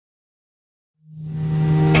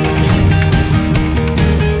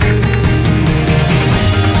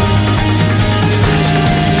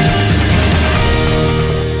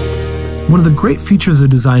great features of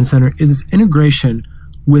Design Center is its integration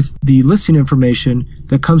with the listing information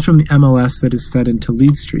that comes from the MLS that is fed into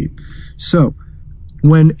Lead Street. So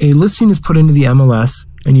when a listing is put into the MLS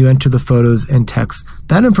and you enter the photos and text,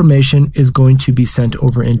 that information is going to be sent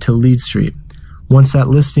over into Lead Street. Once that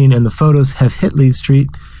listing and the photos have hit Lead Street,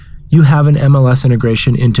 you have an MLS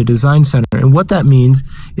integration into Design Center. And what that means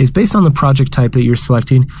is, based on the project type that you're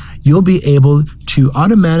selecting, you'll be able to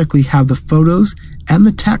automatically have the photos and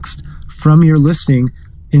the text from your listing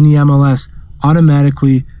in the MLS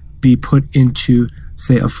automatically be put into,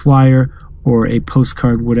 say, a flyer or a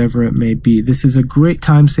postcard, whatever it may be. This is a great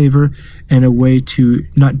time saver and a way to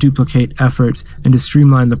not duplicate efforts and to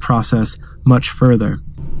streamline the process much further.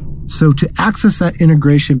 So to access that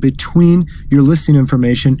integration between your listing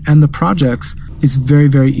information and the projects is very,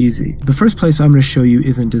 very easy. The first place I'm going to show you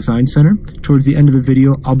is in Design Center. Towards the end of the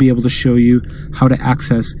video, I'll be able to show you how to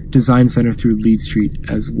access Design Center through Lead Street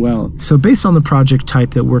as well. So based on the project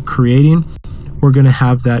type that we're creating, we're going to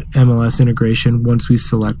have that MLS integration once we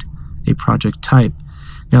select a project type.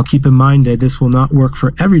 Now keep in mind that this will not work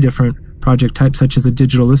for every different project type, such as a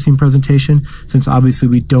digital listing presentation, since obviously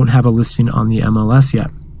we don't have a listing on the MLS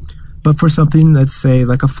yet. But for something that's, say,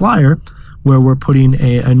 like a flyer, where we're putting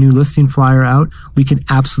a new listing flyer out, we can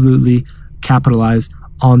absolutely capitalize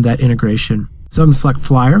on that integration. So I'm going to select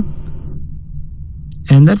flyer,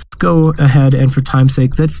 and let's go ahead and, for time's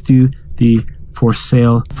sake, let's do the for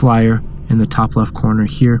sale flyer in the top left corner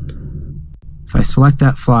here. If I select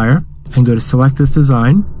that flyer and go to select this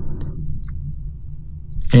design,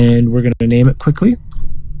 and we're going to name it quickly,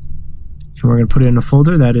 and we're going to put it in a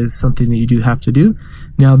folder. That is something that you do have to do.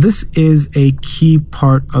 Now, this is a key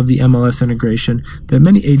part of the MLS integration that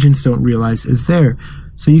many agents don't realize is there.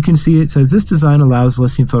 So you can see it says this design allows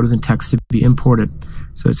listing photos and text to be imported.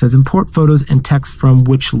 So it says import photos and text from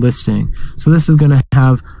which listing. So this is going to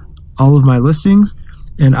have all of my listings,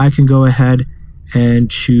 and I can go ahead and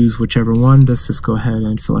choose whichever one. Let's just go ahead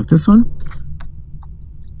and select this one.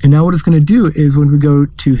 And now what it's going to do is, when we go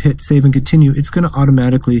to hit save and continue, it's going to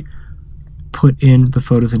automatically put in the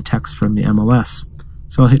photos and text from the MLS.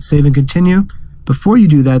 So I'll hit save and continue. Before you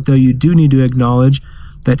do that, though, you do need to acknowledge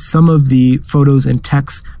that some of the photos and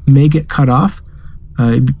text may get cut off.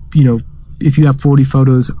 If you have 40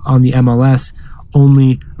 photos on the MLS,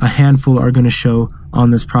 only a handful are going to show on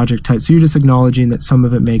this project type. So you're just acknowledging that some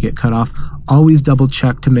of it may get cut off. Always double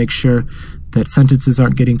check to make sure that sentences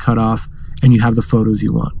aren't getting cut off and you have the photos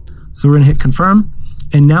you want. So we're going to hit confirm,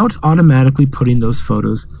 and now it's automatically putting those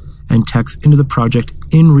photos and text into the project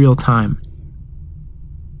in real time.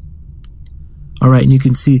 All right, and you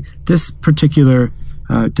can see this particular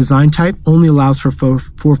design type only allows for 4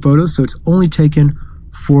 photos, so it's only taken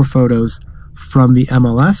 4 photos from the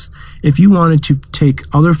MLS. If you wanted to take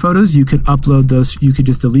other photos, you could upload those. You could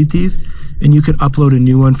just delete these, and you could upload a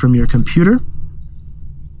new one from your computer,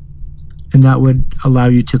 and that would allow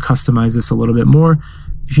you to customize this a little bit more.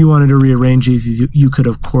 If you wanted to rearrange these, you could,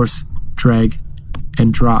 of course, drag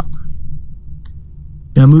and drop.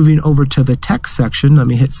 Now moving over to the text section, let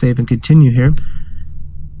me hit save and continue here.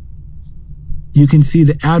 You can see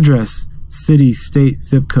the address, city, state,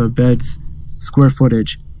 zip code, beds, square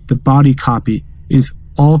footage, the body copy is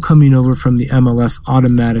all coming over from the MLS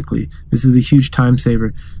automatically. This is a huge time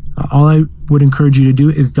saver. All I would encourage you to do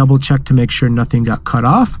is double check to make sure nothing got cut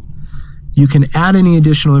off. You can add any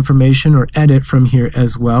additional information or edit from here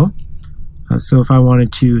as well. So if I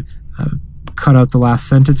wanted to cut out the last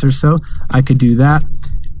sentence or so, I could do that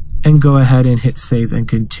and go ahead and hit save and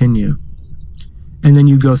continue. And then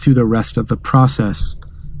you go through the rest of the process.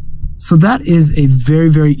 So that is a very,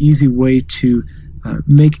 very easy way to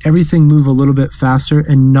make everything move a little bit faster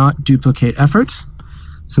and not duplicate efforts.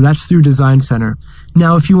 So that's through Design Center.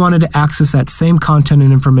 Now, if you wanted to access that same content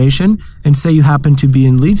and information, and say you happen to be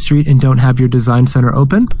in Lead Street and don't have your Design Center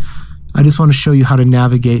open, I just want to show you how to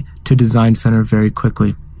navigate to Design Center very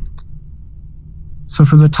quickly. So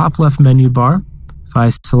from the top left menu bar, if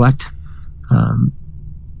I select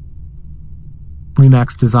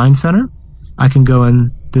Remax Design Center, I can go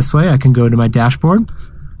in this way. I can go to my dashboard.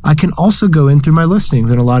 I can also go in through my listings,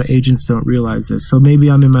 and a lot of agents don't realize this. So maybe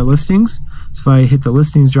I'm in my listings. So if I hit the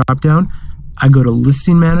listings drop down, I go to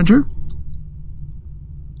Listing Manager,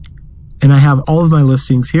 and I have all of my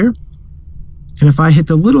listings here. And if I hit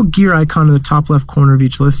the little gear icon in the top left corner of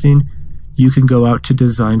each listing, you can go out to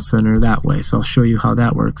Design Center that way. So I'll show you how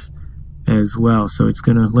that works as well. So it's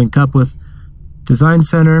going to link up with Design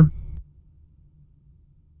Center.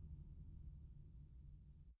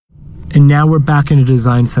 And now we're back into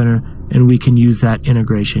Design Center, and we can use that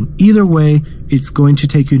integration. Either way, it's going to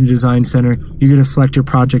take you to Design Center. You're going to select your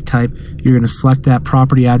project type. You're going to select that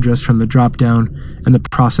property address from the drop-down, and the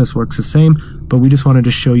process works the same, but we just wanted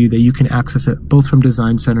to show you that you can access it both from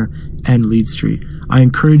Design Center and Lead Street. I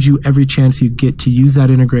encourage you every chance you get to use that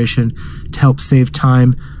integration to help save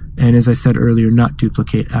time and, as I said earlier, not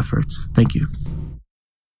duplicate efforts. Thank you.